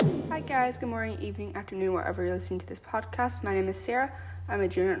guys, good morning, evening, afternoon, wherever you're listening to this podcast. My name is Sarah. I'm a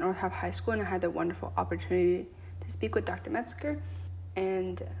junior at North Hub High School, and I had the wonderful opportunity to speak with Dr. Metzger.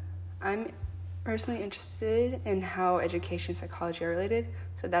 And I'm personally interested in how education and psychology are related.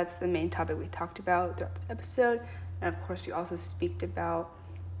 So that's the main topic we talked about throughout the episode. And of course, we also speak about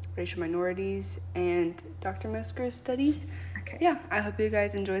racial minorities and Dr. Metzger's studies. Okay. Yeah, I hope you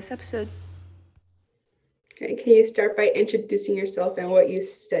guys enjoy this episode. Okay, can you start by introducing yourself and what you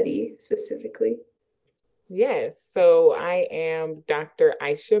study specifically? Yes, so I am Dr.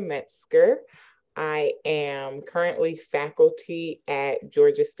 Aisha Metzger. I am currently faculty at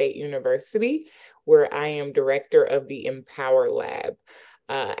Georgia State University, where I am director of the Empower Lab.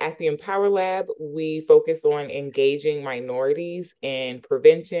 At the Empower Lab, we focus on engaging minorities in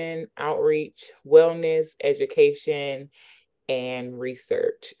prevention, outreach, wellness, education, and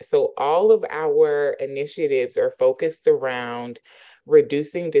research. So all of our initiatives are focused around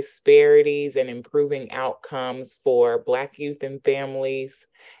reducing disparities and improving outcomes for Black youth and families,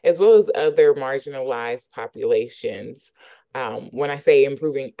 as well as other marginalized populations. When I say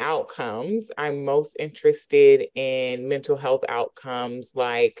improving outcomes, I'm most interested in mental health outcomes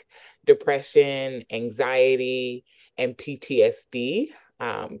like depression, anxiety, and PTSD,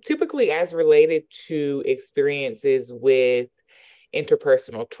 typically as related to experiences with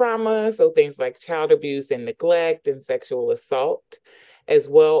interpersonal trauma, so things like child abuse and neglect and sexual assault, as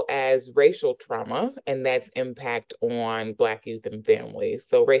well as racial trauma and that's impact on Black youth and families.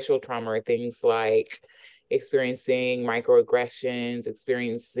 So racial trauma are things like experiencing microaggressions,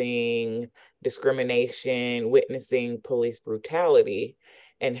 experiencing discrimination, witnessing police brutality,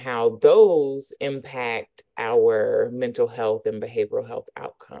 and how those impact our mental health and behavioral health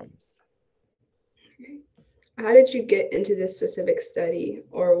outcomes. Okay. How did you get into this specific study,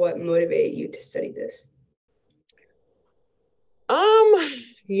 or what motivated you to study this? Um, I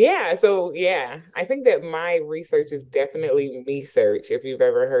think that my research is definitely me search, if you've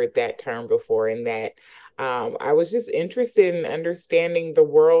ever heard that term before, and that I was just interested in understanding the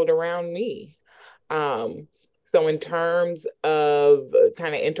world around me. Um, so in terms of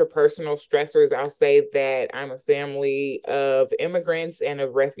kind of interpersonal stressors, I'll say that I'm a family of immigrants and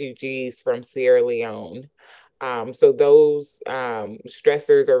of refugees from Sierra Leone. So those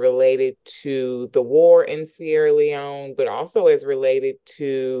stressors are related to the war in Sierra Leone, but also as related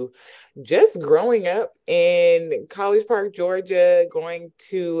to just growing up in College Park, Georgia, going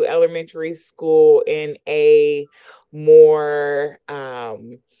to elementary school in a more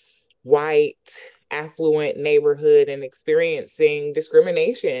white, affluent neighborhood and experiencing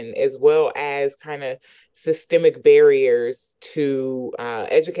discrimination as well as kind of systemic barriers to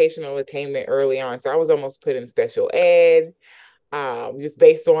educational attainment early on. So I was almost put in special ed. Just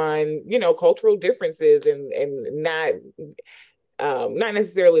based on cultural differences and not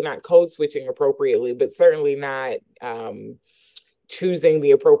necessarily not code switching appropriately, but certainly not choosing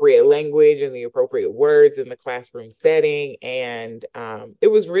the appropriate language and the appropriate words in the classroom setting. And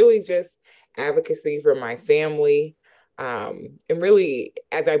it was really just advocacy for my family. And really,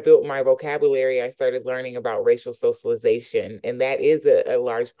 as I built my vocabulary, I started learning about racial socialization. And that is a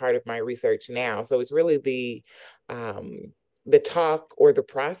large part of my research now. So it's really the talk or the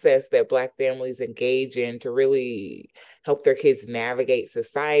process that Black families engage in to really help their kids navigate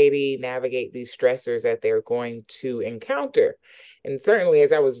society, navigate these stressors that they're going to encounter. And certainly,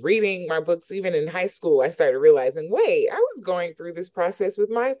 as I was reading my books, even in high school, I started realizing, wait, I was going through this process with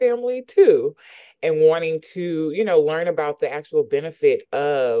my family too, and wanting to, learn about the actual benefit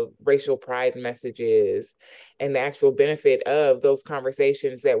of racial pride messages and the actual benefit of those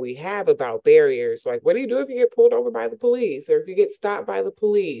conversations that we have about barriers. Like, what do you do if you get pulled over by the police, or if you get stopped by the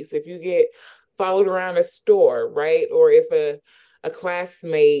police, if you get followed around a store, right? Or if a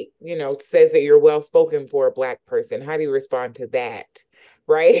classmate, says that you're well spoken for a Black person, how do you respond to that?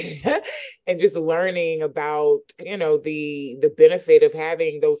 Right. And just learning about, the benefit of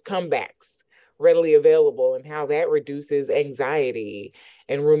having those comebacks readily available and how that reduces anxiety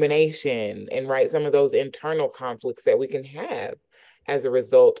and rumination and right some of those internal conflicts that we can have as a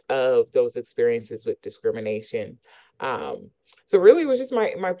result of those experiences with discrimination. So really it was just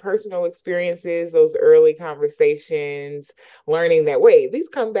my personal experiences, those early conversations, learning that, wait, these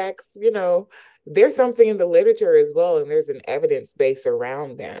comebacks, there's something in the literature as well, and there's an evidence base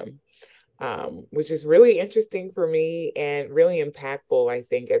around them, which is really interesting for me and really impactful, I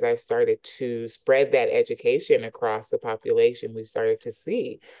think, as I've started to spread that education across the population. We started to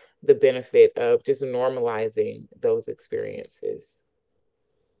see the benefit of just normalizing those experiences.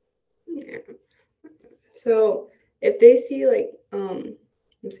 Yeah. So if they see like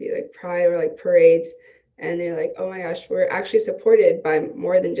let's see, like pride or like parades and they're like, oh my gosh, we're actually supported by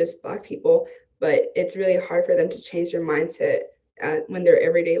more than just Black people, but it's really hard for them to change their mindset when their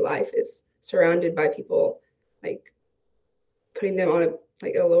everyday life is surrounded by people like putting them on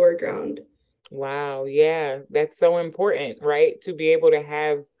a lower ground. Wow, yeah, that's so important, right? To be able to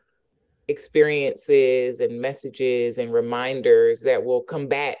have experiences and messages and reminders that will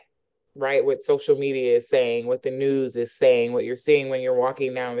combat, right, what social media is saying, what the news is saying, what you're seeing when you're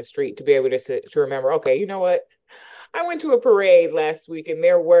walking down the street, to be able to remember, okay, you know what? I went to a parade last week and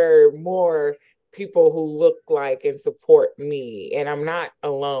there were more people who look like and support me, and I'm not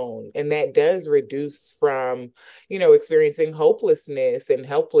alone. And that does reduce from, experiencing hopelessness and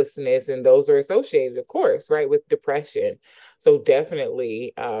helplessness. And those are associated, of course, right, with depression. So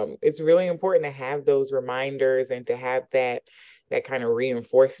definitely, it's really important to have those reminders and to have that kind of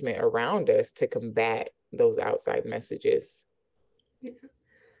reinforcement around us to combat those outside messages. Yeah.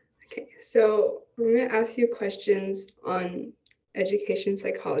 Okay, so I'm going to ask you questions on education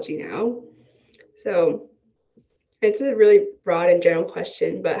psychology now. So it's a really broad and general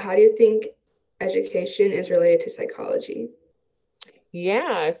question, but how do you think education is related to psychology?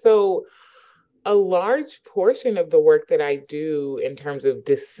 Yeah, so a large portion of the work that I do in terms of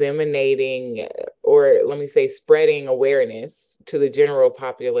disseminating, or let me say spreading awareness to the general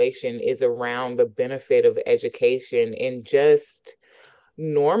population, is around the benefit of education in just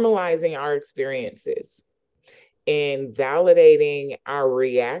normalizing our experiences and validating our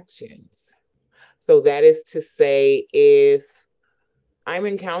reactions. So that is to say, if I'm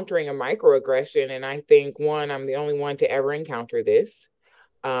encountering a microaggression and I think, one, I'm the only one to ever encounter this,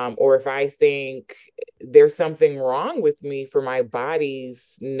 or if I think there's something wrong with me for my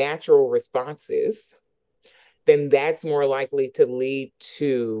body's natural responses, then that's more likely to lead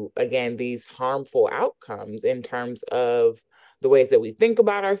to, again, these harmful outcomes in terms of the ways that we think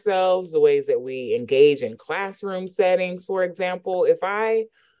about ourselves, the ways that we engage in classroom settings. For example, if I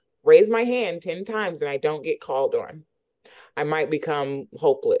raise my hand 10 times and I don't get called on, I might become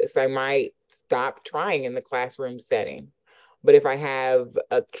hopeless. I might stop trying in the classroom setting. But if I have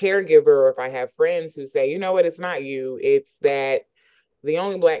a caregiver, or if I have friends who say, you know what, it's not you, it's that the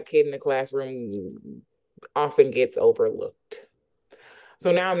only Black kid in the classroom often gets overlooked.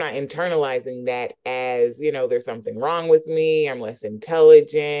 So now I'm not internalizing that as, there's something wrong with me, I'm less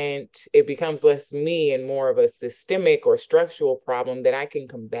intelligent. It becomes less me and more of a systemic or structural problem that I can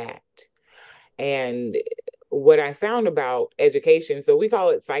combat. And what I found about education, so we call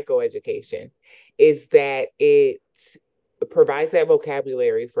it psychoeducation, is that it provides that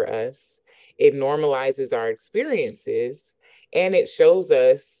vocabulary for us. It normalizes our experiences, and it shows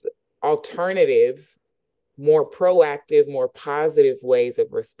us alternative, more proactive, more positive ways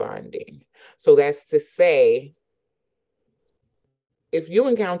of responding. So that's to say, if you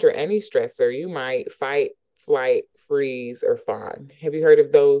encounter any stressor, you might fight, flight, freeze, or fawn. Have you heard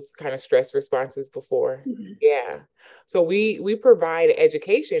of those kind of stress responses before? Mm-hmm. Yeah. So we provide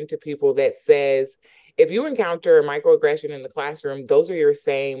education to people that says, if you encounter a microaggression in the classroom, those are your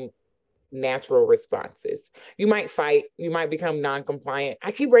same natural responses. You might fight, you might become non-compliant.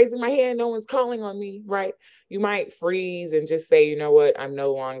 I keep raising my hand, no one's calling on me, right? You might freeze and just say, you know what, I'm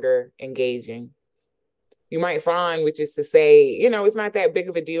no longer engaging. You might fawn, which is to say, it's not that big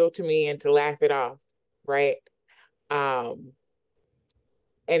of a deal to me, and to laugh it off, right? And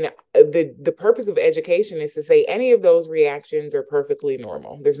the purpose of education is to say any of those reactions are perfectly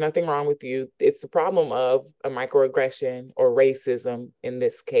normal. There's nothing wrong with you. It's the problem of a microaggression or racism in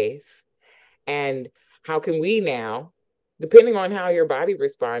this case. And how can we now, depending on how your body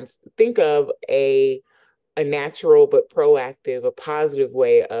responds, think of a natural but proactive, a positive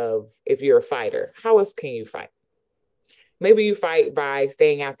way of, if you're a fighter, how else can you fight? Maybe you fight by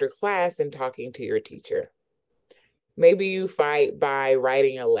staying after class and talking to your teacher. Maybe you fight by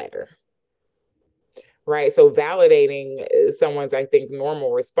writing a letter, right? So validating someone's, I think,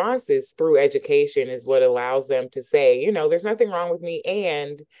 normal responses through education is what allows them to say, there's nothing wrong with me,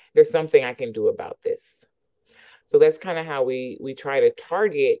 and there's something I can do about this. So that's kind of how we try to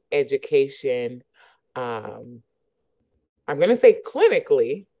target education. I'm going to say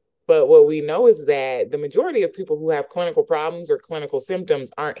clinically, but what we know is that the majority of people who have clinical problems or clinical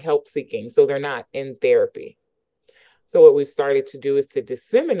symptoms aren't help seeking, so they're not in therapy. So what we've started to do is to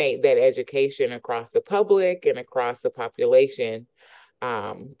disseminate that education across the public and across the population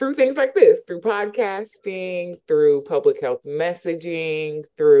through things like this, through podcasting, through public health messaging,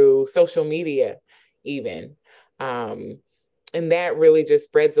 through social media even. And that really just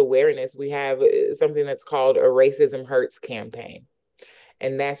spreads awareness. We have something that's called a Racism Hurts campaign.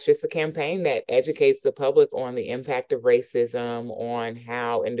 And that's just a campaign that educates the public on the impact of racism, on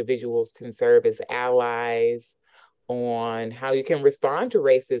how individuals can serve as allies, on how you can respond to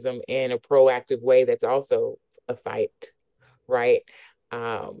racism in a proactive way that's also a fight, right?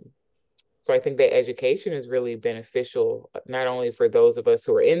 So I think that education is really beneficial, not only for those of us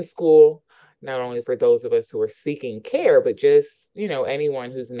who are in school, not only for those of us who are seeking care, but just,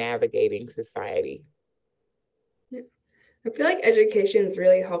 anyone who's navigating society. Yeah. I feel like education is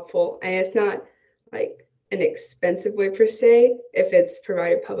really helpful, and it's not like an expensive way per se if it's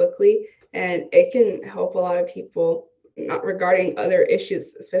provided publicly, and it can help a lot of people not regarding other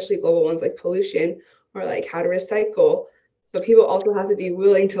issues, especially global ones like pollution or like how to recycle. But people also have to be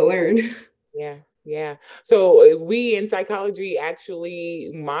willing to learn. Yeah. Yeah. So we in psychology actually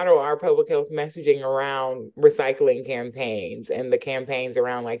model our public health messaging around recycling campaigns and the campaigns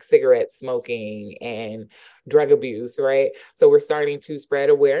around like cigarette smoking and drug abuse, right? So we're starting to spread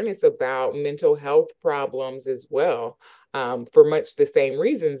awareness about mental health problems as well, for much the same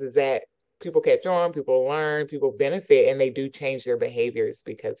reasons, is that people catch on, people learn, people benefit, and they do change their behaviors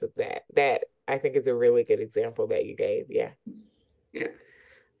because of that. That I think is a really good example that you gave. Yeah. Yeah.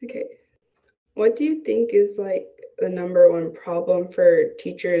 Okay. What do you think is like the number one problem for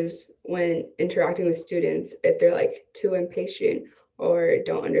teachers when interacting with students if they're like too impatient or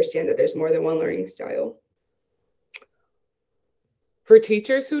don't understand that there's more than one learning style? For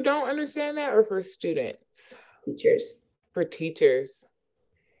teachers who don't understand that, or for students? Teachers. For teachers.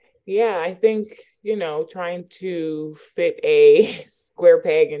 Yeah, I think, trying to fit a square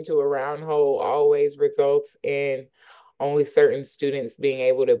peg into a round hole always results in only certain students being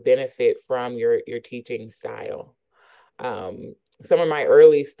able to benefit from your teaching style. Some of my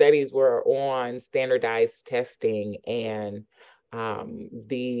early studies were on standardized testing and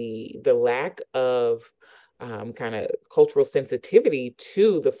the lack of kind of cultural sensitivity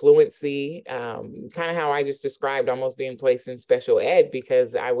to the fluency, kind of how I just described, almost being placed in special ed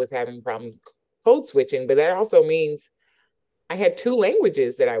because I was having problems code switching. But that also means I had two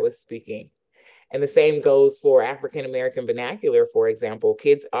languages that I was speaking. And the same goes for African American vernacular, for example.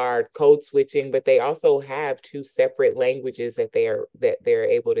 Kids are code switching, but they also have two separate languages that they're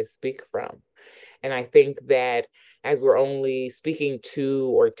able to speak from. And I think that as we're only speaking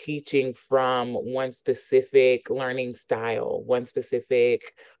to or teaching from one specific learning style, one specific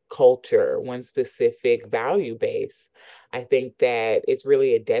culture, one specific value base, I think that it's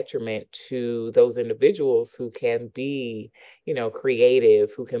really a detriment to those individuals who can be,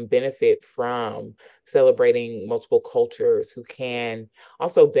 creative, who can benefit from celebrating multiple cultures, who can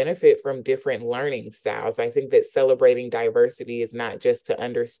also benefit from different learning styles. I think that celebrating diversity is not just to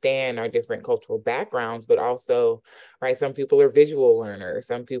understand our different cultural backgrounds, but also, right, some people are visual learners,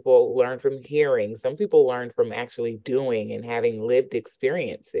 some people learn from hearing, some people learn from actually doing and having lived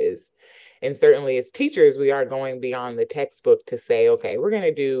experiences. And certainly as teachers, we are going beyond the textbook to say, okay, we're going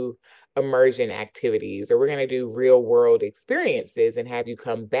to do immersion activities, or we're going to do real world experiences and have you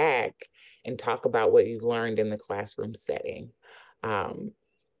come back and talk about what you've learned in the classroom setting. And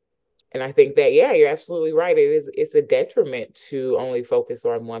I think that, yeah, you're absolutely right. It's a detriment to only focus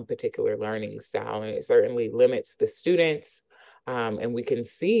on one particular learning style, and it certainly limits the students. And we can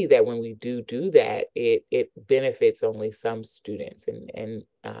see that when we do that, it benefits only some students, and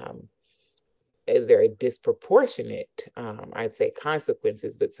there are disproportionate, I'd say,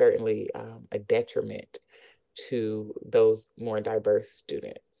 consequences, but certainly a detriment to those more diverse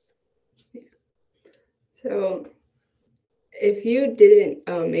students. Yeah. So if you didn't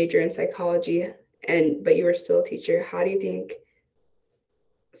major in psychology but you were still a teacher, how do you think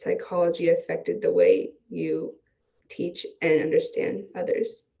psychology affected the way you teach and understand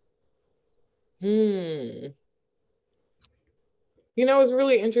others? It's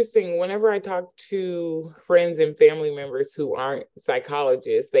really interesting. Whenever I talk to friends and family members who aren't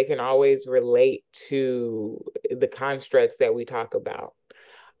psychologists, they can always relate to the constructs that we talk about.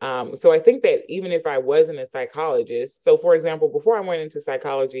 So I think that even if I wasn't a psychologist, so for example, before I went into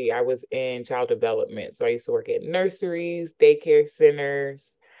psychology, I was in child development. So I used to work at nurseries, daycare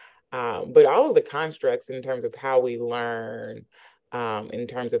centers, but all of the constructs in terms of how we learn, in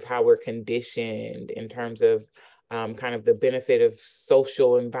terms of how we're conditioned, in terms of kind of the benefit of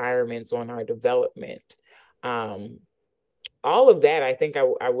social environments on our development. All of that, I think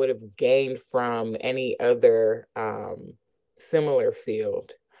I would have gained from any other similar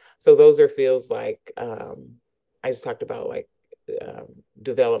field. So those are fields like, I just talked about, like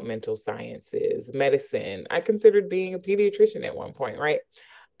developmental sciences, medicine. I considered being a pediatrician at one point, right?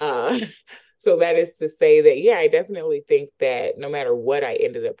 So that is to say that, yeah, I definitely think that no matter what I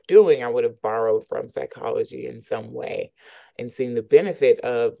ended up doing, I would have borrowed from psychology in some way and seen the benefit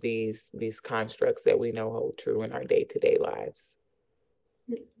of these constructs that we know hold true in our day-to-day lives.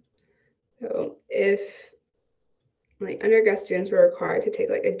 So if like undergrad students were required to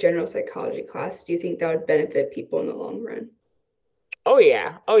take like a general psychology class, do you think that would benefit people in the long run? Oh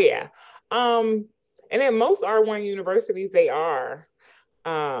yeah. Oh yeah. And at most R1 universities, they are.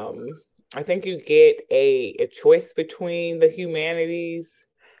 Um, I think you get a choice between the humanities.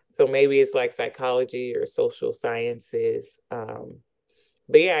 So maybe it's like psychology or social sciences.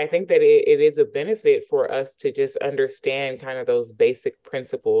 But yeah, I think that it is a benefit for us to just understand kind of those basic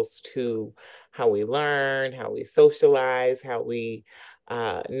principles to how we learn, how we socialize, how we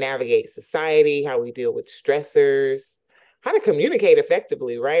navigate society, how we deal with stressors, how to communicate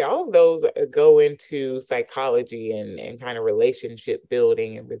effectively, right? All of those go into psychology and kind of relationship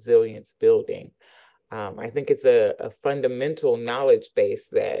building and resilience building. I think it's a fundamental knowledge base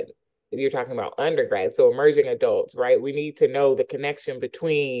that you're talking about undergrad, so emerging adults, right? We need to know the connection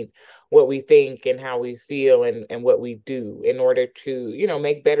between what we think and how we feel and what we do in order to,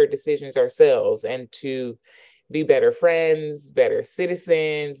 make better decisions ourselves and to be better friends, better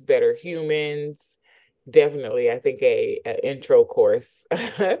citizens, better humans. Definitely, I think a intro course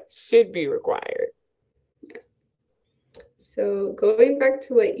should be required. So going back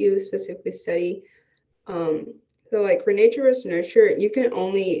to what you specifically study, so like for nature versus nurture, you can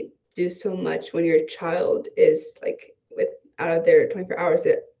only do so much when your child is like with out of their 24 hours,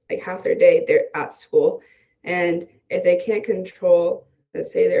 like half their day they're at school. And if they can't control,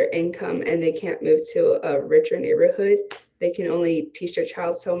 let's say, their income and they can't move to a richer neighborhood, they can only teach their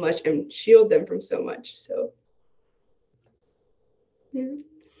child so much and shield them from so much. So yeah.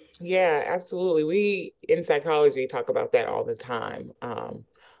 Yeah, absolutely. We in psychology talk about that all the time,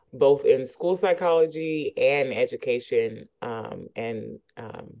 both in school psychology and education, and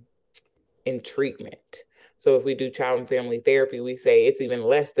in treatment. So if we do child and family therapy, we say it's even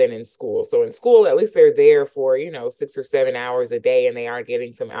less than in school. So in school, at least they're there for, 6 or 7 hours a day and they are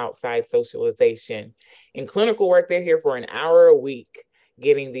getting some outside socialization. In clinical work, they're here for an hour a week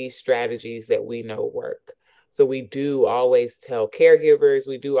getting these strategies that we know work. So we do always tell caregivers,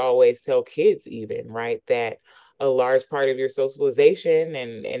 we do always tell kids even, right, that a large part of your socialization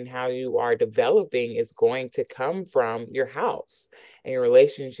and how you are developing is going to come from your house and your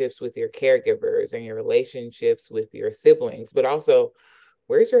relationships with your caregivers and your relationships with your siblings, but also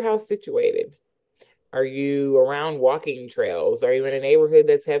where's your house situated? Are you around walking trails? Are you in a neighborhood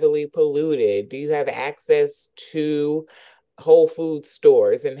that's heavily polluted? Do you have access to whole food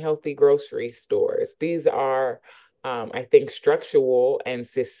stores and healthy grocery stores? These are, I think, structural and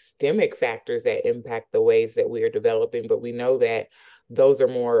systemic factors that impact the ways that we are developing, but we know that those are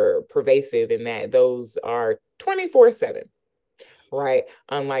more pervasive in that those are 24/7, right?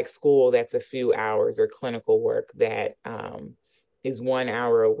 Unlike school, that's a few hours, or clinical work that is 1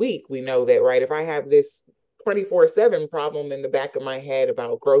 hour a week. We know that, right? If I have this 24/7 problem in the back of my head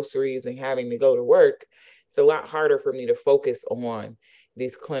about groceries and having to go to work, it's a lot harder for me to focus on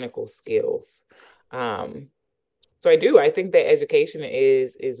these clinical skills. So I think that education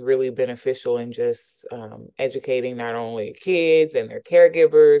is really beneficial in just educating not only kids and their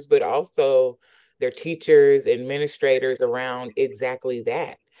caregivers, but also their teachers, administrators around exactly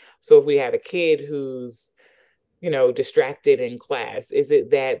that. So if we have a kid who's distracted in class, is it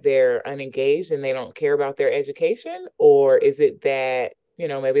that they're unengaged and they don't care about their education, or is it that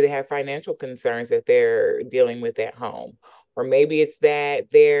maybe they have financial concerns that they're dealing with at home? Or maybe it's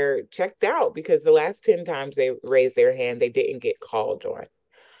that they're checked out because the last 10 times they raised their hand, they didn't get called on.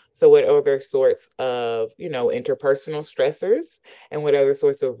 So what other sorts of, interpersonal stressors and what other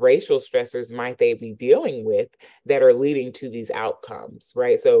sorts of racial stressors might they be dealing with that are leading to these outcomes,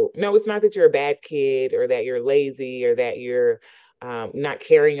 right? So no, it's not that you're a bad kid or that you're lazy or that you're not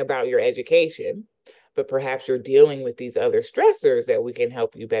caring about your education, but perhaps you're dealing with these other stressors that we can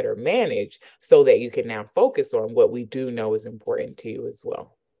help you better manage so that you can now focus on what we do know is important to you as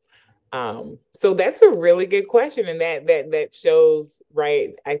well. So that's a really good question, and that shows,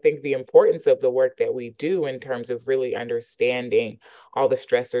 right, I think the importance of the work that we do in terms of really understanding all the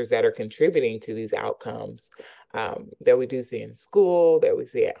stressors that are contributing to these outcomes, that we do see in school, that we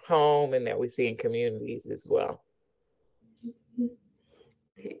see at home, and that we see in communities as well.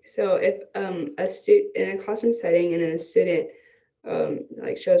 Okay, so if a student in a classroom setting and then a student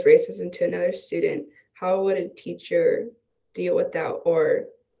like shows racism to another student, how would a teacher deal with that or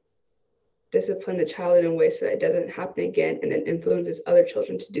discipline the child in a way so that it doesn't happen again and then influences other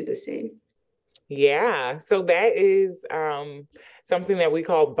children to do the same? Yeah, so that is something that we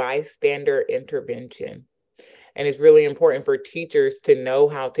call bystander intervention. And it's really important for teachers to know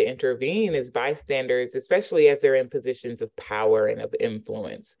how to intervene as bystanders, especially as they're in positions of power and of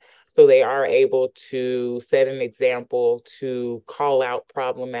influence. So they are able to set an example, to call out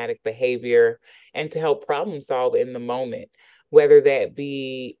problematic behavior, and to help problem solve in the moment, whether that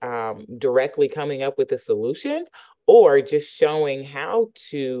be directly coming up with a solution or just showing how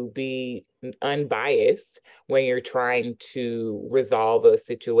to be unbiased when you're trying to resolve a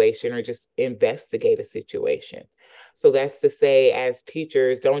situation or just investigate a situation. So that's to say, as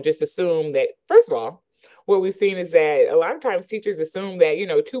teachers, don't just assume that, first of all, what we've seen is that a lot of times teachers assume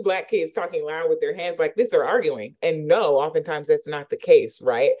that, two Black kids talking loud with their hands like this are arguing. And no, oftentimes that's not the case,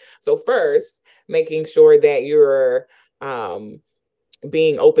 right? So, first, making sure that you're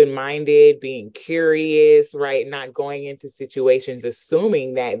being open-minded, being curious, right? Not going into situations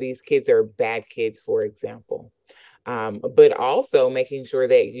assuming that these kids are bad kids, for example. But also making sure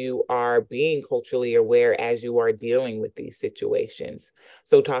that you are being culturally aware as you are dealing with these situations.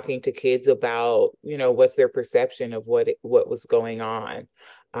 So talking to kids about, what's their perception of what was going on.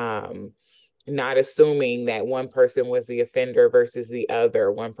 Not assuming that one person was the offender versus the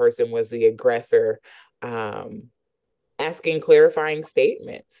other, one person was the aggressor. Asking clarifying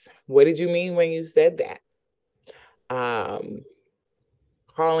statements. What did you mean when you said that?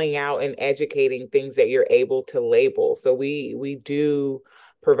 Calling out and educating things that you're able to label. So we do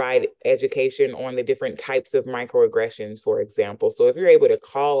provide education on the different types of microaggressions, for example. So if you're able to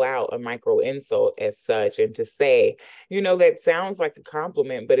call out a micro insult as such and to say, that sounds like a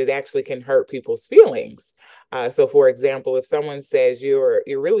compliment, but it actually can hurt people's feelings. So for example, if someone says you're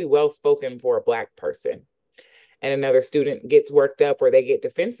really well spoken for a Black person, and another student gets worked up or they get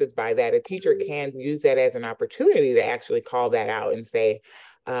defensive by that, a teacher can use that as an opportunity to actually call that out and say,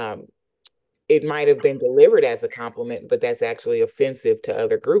 it might have been delivered as a compliment, but that's actually offensive to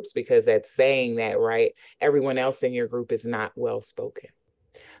other groups because that's saying that, right, everyone else in your group is not well spoken.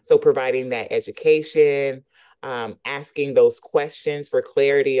 So providing that education, asking those questions for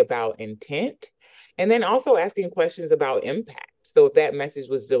clarity about intent, and then also asking questions about impact. So if that message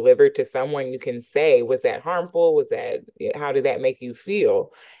was delivered to someone, you can say, was that harmful? How did that make you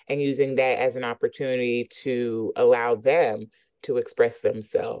feel? And using that as an opportunity to allow them to express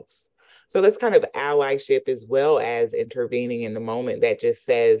themselves. So that's kind of allyship as well as intervening in the moment that just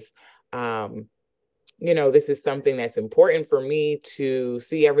says, this is something that's important for me to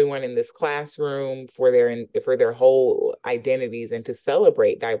see everyone in this classroom for their whole identities and to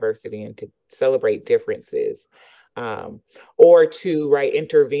celebrate diversity and to celebrate differences. Or to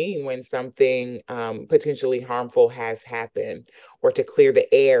intervene when something potentially harmful has happened, or to clear the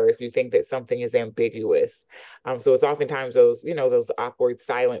air if you think that something is ambiguous. So it's oftentimes those awkward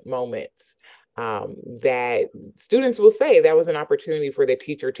silent moments that students will say that was an opportunity for the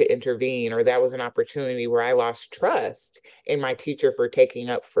teacher to intervene, or that was an opportunity where I lost trust in my teacher for taking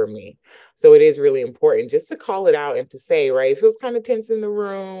up for me. So it is really important just to call it out and to say, right, it feels kind of tense in the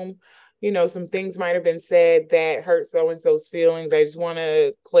room. Some things might have been said that hurt so-and-so's feelings. I just want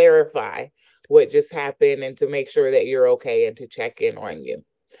to clarify what just happened and to make sure that you're okay and to check in on you.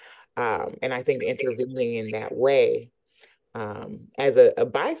 And I think intervening in that way, as a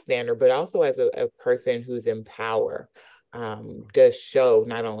bystander, but also as a person who's in power, does show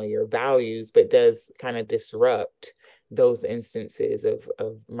not only your values, but does kind of disrupt those instances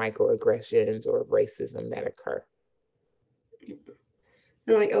of microaggressions or of racism that occur.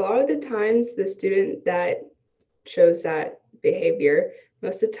 And a lot of the times, the student that shows that behavior,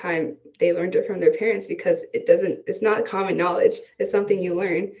 most of the time they learned it from their parents because it's not common knowledge. It's something you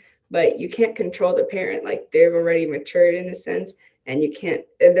learn, but you can't control the parent. They've already matured in a sense, and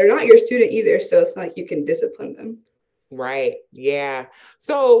they're not your student either. So it's not like you can discipline them. Right. Yeah.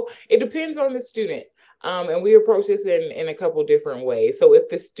 So it depends on the student. And we approach this in a couple different ways. So if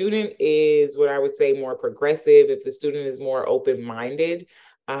the student is what I would say more progressive, if the student is more open-minded,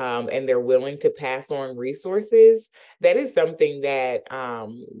 and they're willing to pass on resources, that is something that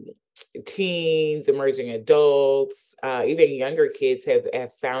teens, emerging adults, even younger kids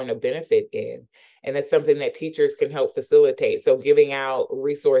have found a benefit in. And that's something that teachers can help facilitate. So giving out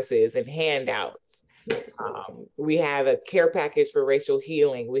resources and handouts. We have a care package for racial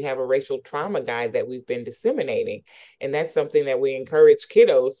healing. We have a racial trauma guide that we've been disseminating. And that's something that we encourage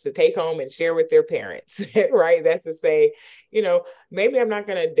kiddos to take home and share with their parents, right? That's to say, maybe I'm not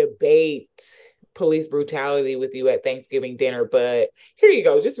going to debate police brutality with you at Thanksgiving dinner, but here you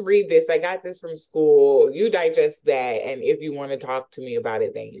go. Just read this. I got this from school. You digest that. And if you want to talk to me about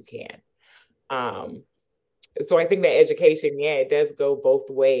it, then you can. So I think that education, yeah, it does go both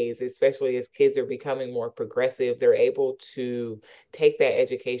ways, especially as kids are becoming more progressive. They're able to take that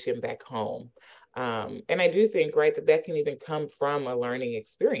education back home. And I do think, right, that can even come from a learning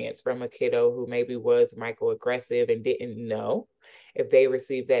experience from a kiddo who maybe was microaggressive and didn't know. If they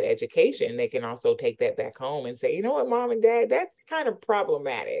receive that education, they can also take that back home and say, you know what, mom and dad, that's kind of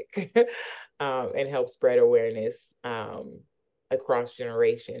problematic, and help spread awareness across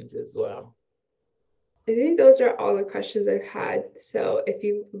generations as well. I think those are all the questions I've had. So if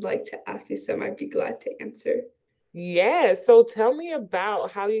you would like to ask me some, I'd be glad to answer. Yeah. So tell me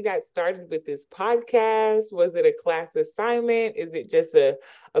about how you got started with this podcast. Was it a class assignment? Is it just a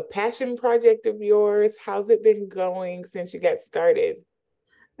passion project of yours? How's it been going since you got started?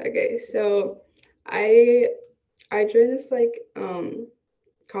 Okay, so I I joined this like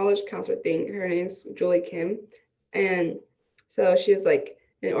college counselor thing. Her name's Julie Kim, and so she was like,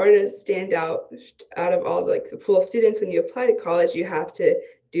 in order to stand out of all like the pool of students when you apply to college, you have to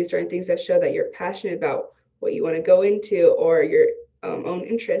do certain things that show that you're passionate about what you want to go into or your own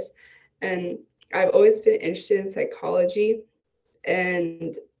interests. And I've always been interested in psychology,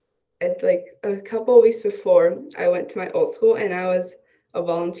 and like a couple of weeks before, I went to my old school and I was a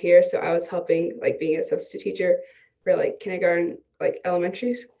volunteer. So I was helping, like being a substitute teacher for like kindergarten, like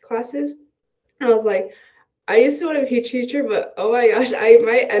elementary classes. And I was like, I used to want to be a teacher, but oh my gosh, I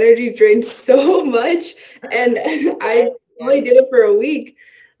my energy drained so much, and I only did it for a week.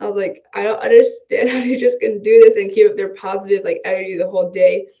 I was like, I don't understand how you just can do this and keep up their positive like energy the whole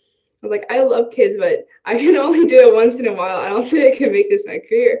day. I was like, I love kids, but I can only do it once in a while. I don't think I can make this my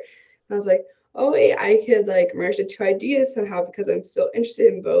career. And I was like, oh wait, I could like merge the two ideas somehow because I'm still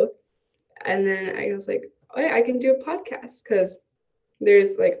interested in both. And then I was like, oh yeah, I can do a podcast because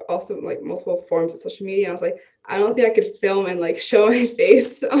there's like also like multiple forms of social media. I was like, I don't think I could film and like show my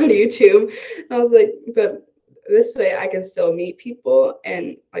face on YouTube. I was like, but this way I can still meet people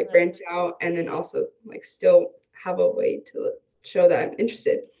and like branch out and then also like still have a way to show that I'm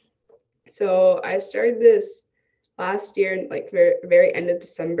interested. So I started this last year, like very end of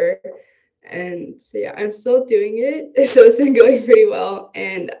December, and so yeah, I'm still doing it. So it's been going pretty well,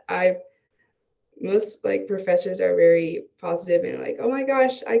 and I most like professors are very positive and like, oh my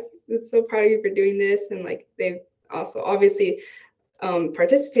gosh, I'm so proud of you for doing this, and like they've also obviously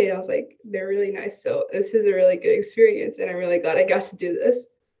participated. I was like, they're really nice. So this is a really good experience, and I'm really glad I got to do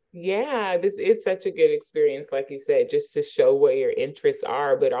this. Yeah, this is such a good experience, like you said, just to show what your interests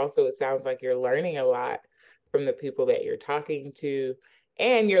are, but also it sounds like you're learning a lot from the people that you're talking to,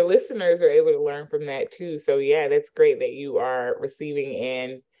 and your listeners are able to learn from that too. So, yeah, that's great that you are receiving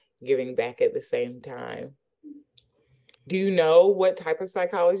and giving back at the same time. Do you know what type of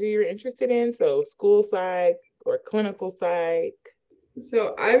psychology you're interested in? So, school psych or clinical psych?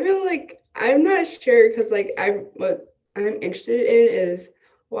 So I've been like, I'm not sure because like what I'm interested in is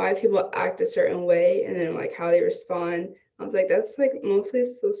why people act a certain way and then like how they respond. I was like, that's like mostly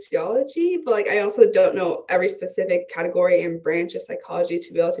sociology, but like I also don't know every specific category and branch of psychology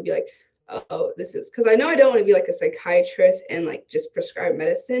to be able to be like, oh, this is because I know I don't want to be like a psychiatrist and like just prescribe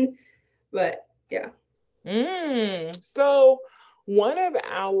medicine, but yeah. So one of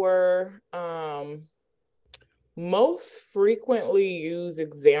our most frequently used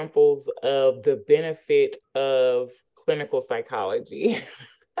examples of the benefit of clinical psychology.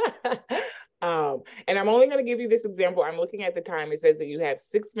 And I'm only going to give you this example. I'm looking at the time. It says that you have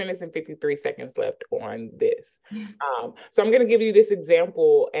 6 minutes and 53 seconds left on this. So I'm going to give you this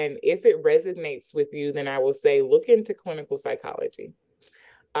example. And if it resonates with you, then I will say, look into clinical psychology.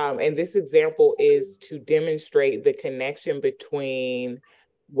 And this example is to demonstrate the connection between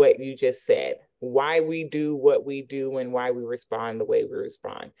what you just said, why we do what we do and why we respond the way we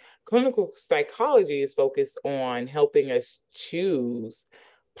respond. Clinical psychology is focused on helping us choose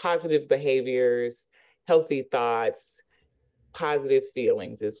positive behaviors, healthy thoughts, positive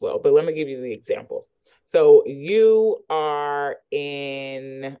feelings as well. But let me give you the example. So you are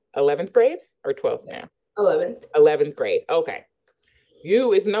in 11th grade or 12th now? 11th. 11th grade. Okay.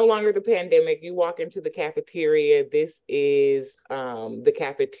 It's no longer the pandemic. You walk into the cafeteria. This is the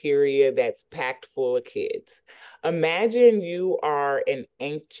cafeteria that's packed full of kids. Imagine you are an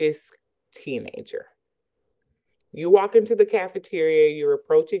anxious teenager. You walk into the cafeteria, you're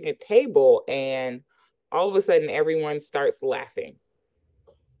approaching a table, and all of a sudden everyone starts laughing.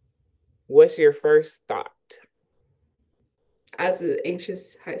 What's your first thought? As an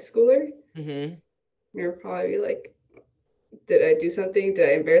anxious high schooler, you're probably like, did I do something? Did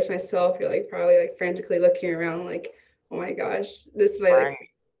I embarrass myself? You're like probably like frantically looking around like, oh my gosh, this is my like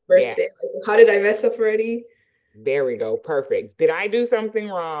first day. Like, how did I mess up already? There we go. Perfect. Did I do something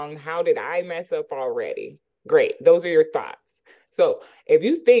wrong? How did I mess up already? Great. Those are your thoughts. So if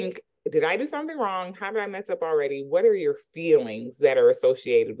you think, did I do something wrong? How did I mess up already? What are your feelings that are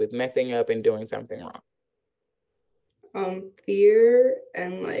associated with messing up and doing something wrong? Fear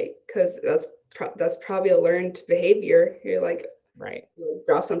and like, because that's probably a learned behavior. You're like, Right. you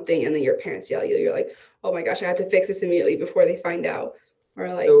drop something and then your parents yell at you. You're like, oh my gosh, I have to fix this immediately before they find out.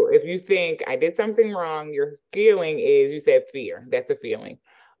 Or like, So if you think I did something wrong, your feeling is, you said fear. That's a feeling.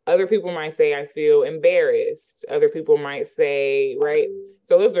 Other people might say, I feel embarrassed. Other people might say, right?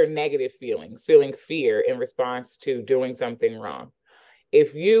 So those are negative feelings, feeling fear in response to doing something wrong.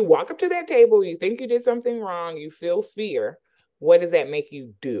 If you walk up to that table, you think you did something wrong, you feel fear, what does that make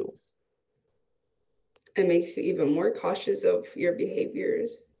you do? it makes you even more cautious of your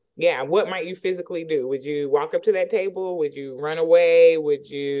behaviors. Yeah, what might you physically do? Would you walk up to that table? Would you run away? Would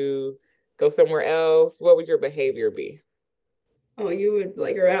you go somewhere else? What would your behavior be? Oh, you would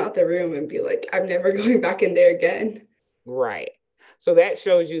like run out the room and be like, I'm never going back in there again. Right. So that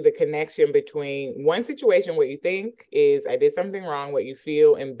shows you the connection between one situation, what you think is I did something wrong, what you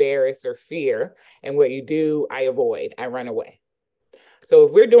feel embarrassed or fear, and what you do, I avoid, I run away. So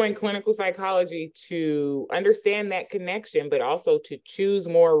if we're doing clinical psychology to understand that connection, but also to choose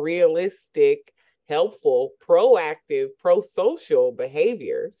more realistic, helpful, proactive, pro-social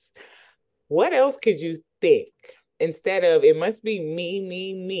behaviors, what else could you think? Instead of it must be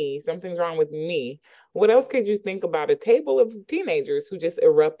me, something's wrong with me. What else could you think about a table of teenagers who just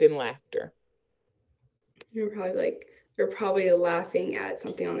erupt in laughter? They're probably laughing at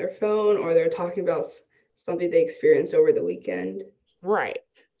something on their phone or they're talking about something they experienced over the weekend. Right.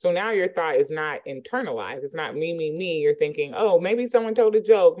 So now your thought is not internalized. It's not me. You're thinking, oh, maybe someone told a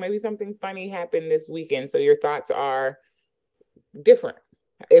joke. Maybe something funny happened this weekend. So your thoughts are different.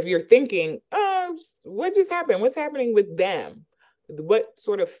 If you're thinking, oh, what just happened? What's happening with them? What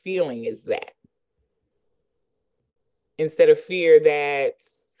sort of feeling is that? Instead of fear,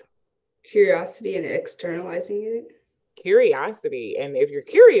 that's Curiosity and externalizing it. curiosity. And if you're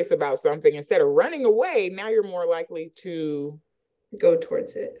curious about something, instead of running away, now you're more likely to Go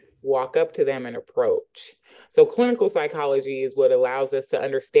towards it. walk up to them and approach. So clinical psychology is what allows us to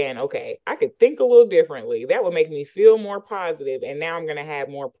understand, okay, I could think a little differently. That would make me feel more positive, and now I'm going to have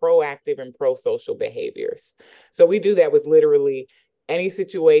more proactive and pro-social behaviors. So we do that with literally any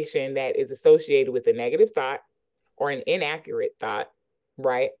situation that is associated with a negative thought or an inaccurate thought,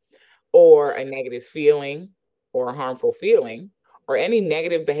 right? Or a negative feeling or a harmful feeling or any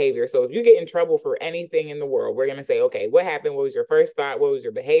negative behavior. So if you get in trouble for anything in the world, we're going to say, okay, what happened? What was your first thought? What was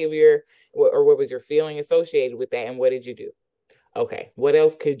your behavior? Or what was your feeling associated with that? And what did you do? Okay, what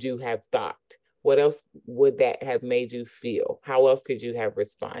else could you have thought? What else would that have made you feel? How else could you have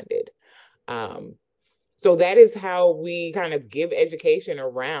responded? So that is how we kind of give education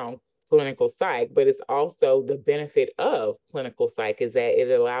around clinical psych, but it's also the benefit of clinical psych is that it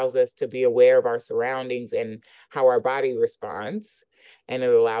allows us to be aware of our surroundings and how our body responds. And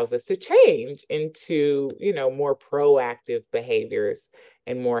it allows us to change into, more proactive behaviors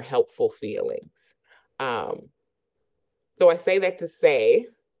and more helpful feelings. So I say that to say,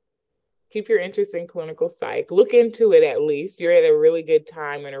 keep your interest in clinical psych, look into it at least. You're at a really good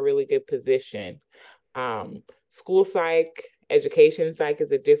time and a really good position. School psych, education psych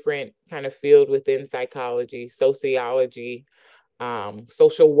is a different kind of field within psychology, sociology,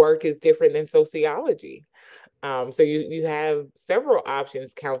 social work is different than sociology. So you have several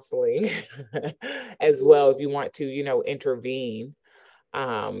options, counseling as well, if you want to, intervene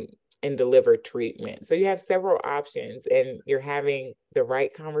and deliver treatment. So you have several options and you're having the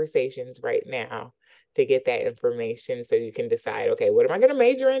right conversations right now to get that information so you can decide, okay, what am I going to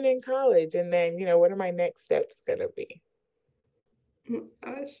major in college? And then, what are my next steps going to be? Oh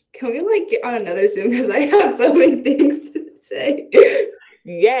gosh. Can we get on another Zoom because I have so many things to say.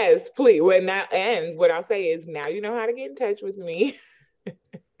 Yes, please. Well, now, and what I'll say is now you know how to get in touch with me.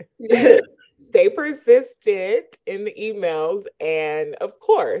 Yes. Stay persistent in the emails, and of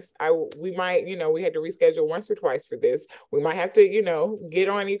course we might, we had to reschedule once or twice for this. We might have to, get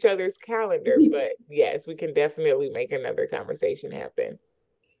on each other's calendar, but yes, we can definitely make another conversation happen.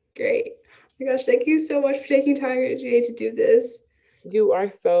 Great. Oh my gosh, thank you so much for taking time today to do this. You are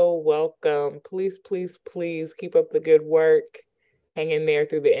so welcome. Please, please, please keep up the good work. Hang in there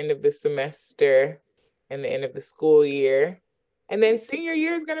through the end of the semester and the end of the school year. And then senior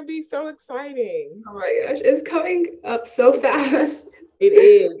year is going to be so exciting. Oh my gosh, it's coming up so fast. It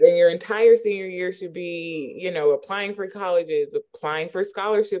is. And your entire senior year should be, you know, applying for colleges, applying for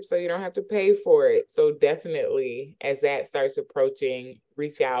scholarships so you don't have to pay for it. So definitely, as that starts approaching,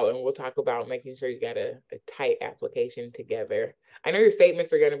 reach out and we'll talk about making sure you got a tight application together. I know your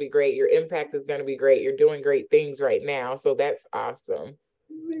statements are going to be great. Your impact is going to be great. You're doing great things right now. So that's awesome.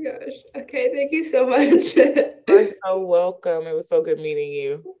 Oh my gosh. Okay, thank you so much. You're so welcome. It was so good meeting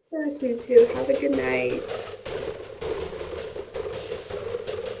you. Yes, me too. Have a good night.